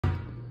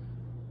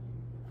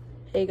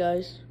Hey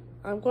guys,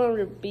 I'm going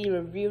to be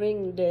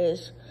reviewing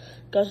this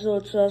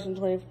Godzilla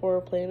 2024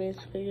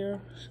 Playmates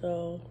figure.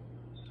 So,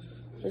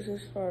 this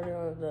is starting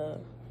on the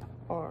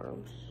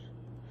arms.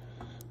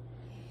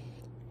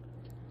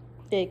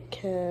 It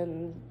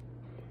can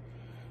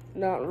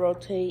not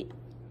rotate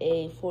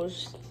a full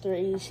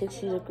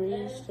 360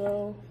 degrees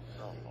though.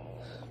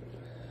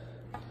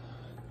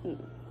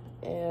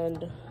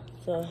 And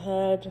the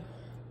head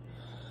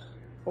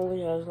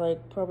only has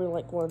probably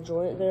one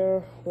joint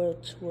there,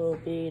 which will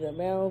be the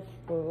mouth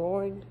or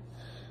groin,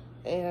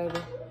 and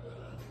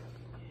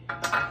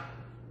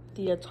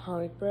the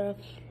atomic breath,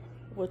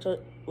 which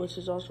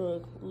is also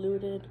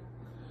included.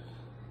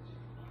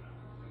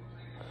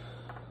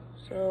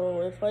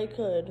 So if I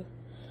could,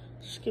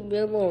 just give me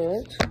a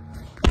moment.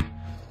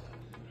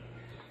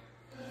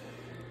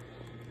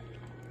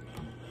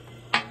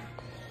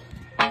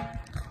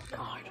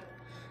 God,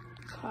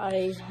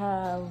 I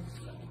have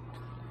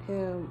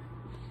him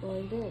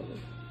right in.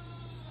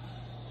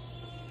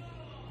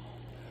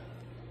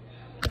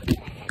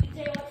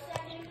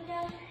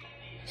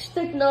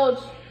 Stick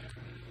notes.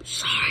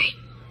 Sorry.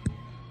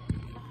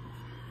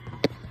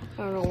 I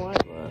don't know why,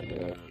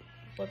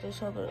 but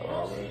this other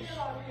arm is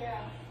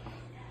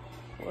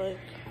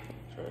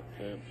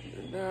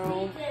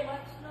now.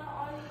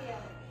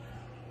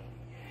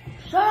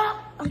 Shut up!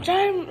 I'm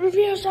trying to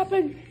review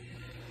something.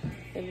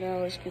 And now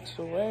let's get to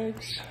the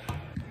legs.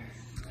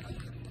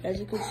 As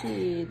you can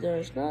see,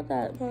 there's not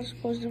that much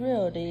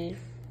possibility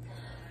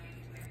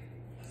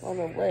on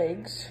the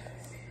legs,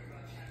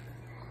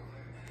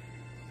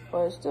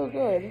 but it's still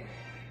good.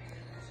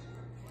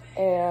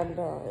 And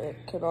it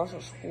can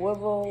also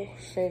swivel.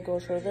 Same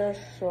goes for this.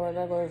 So I'm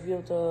not going to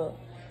review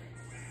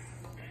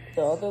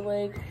the other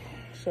leg.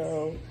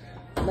 So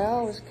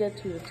now let's get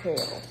to the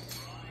tail.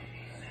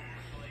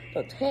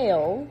 The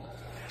tail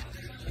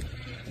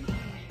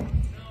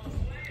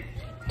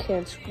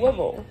can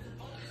swivel.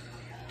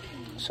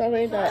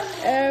 Something that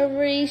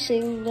every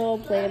single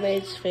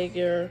Playmates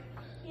figure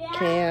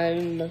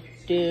can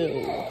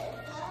do.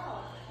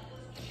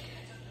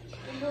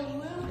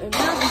 And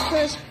not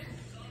because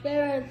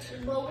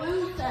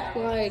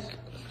like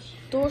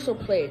dorsal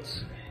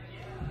plates.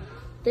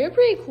 They're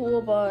pretty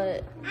cool,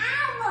 but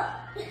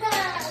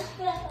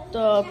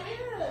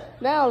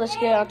now let's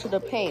get on to the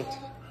paint.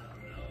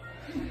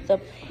 The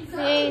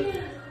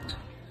paint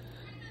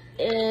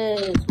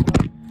is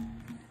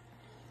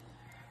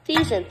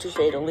decent, to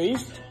say the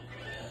least.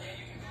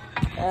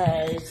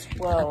 As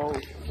well,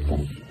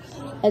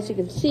 as you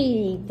can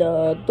see,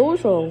 the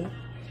dorsal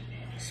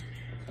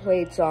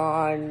plates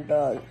on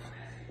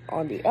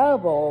the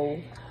elbow,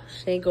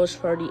 same goes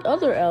for the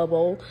other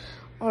elbow,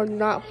 are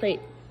not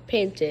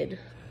painted.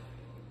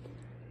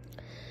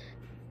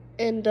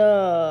 And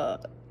I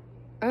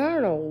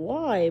don't know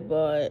why,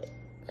 but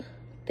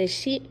they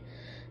seem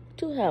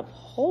to have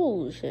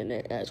holes in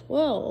it as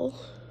well.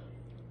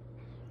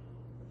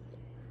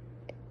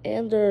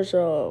 And there's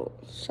a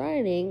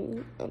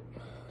sign,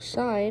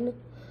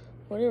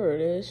 whatever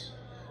it is,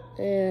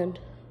 and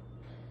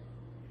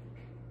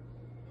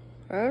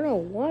I don't know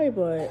why,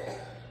 but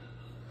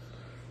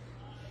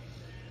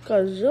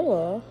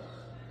Godzilla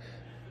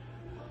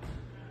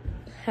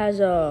has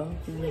a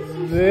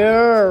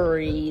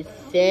very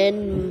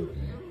thin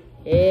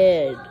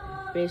head,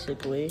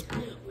 basically,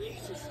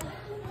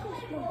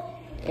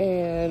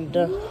 and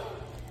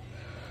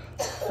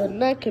the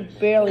neck can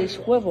barely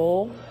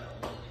swivel,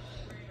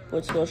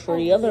 which goes for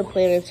the other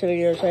Playmates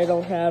figures I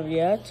don't have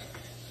yet.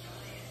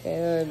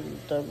 And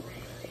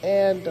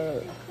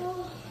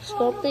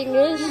sculpting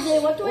is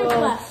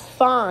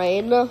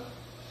fine.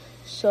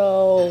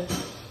 So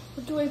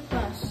what do I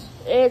press?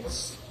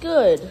 It's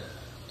good,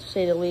 to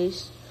say the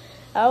least.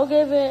 I'll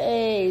give it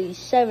a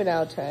 7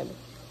 out of 10.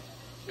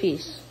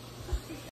 Peace.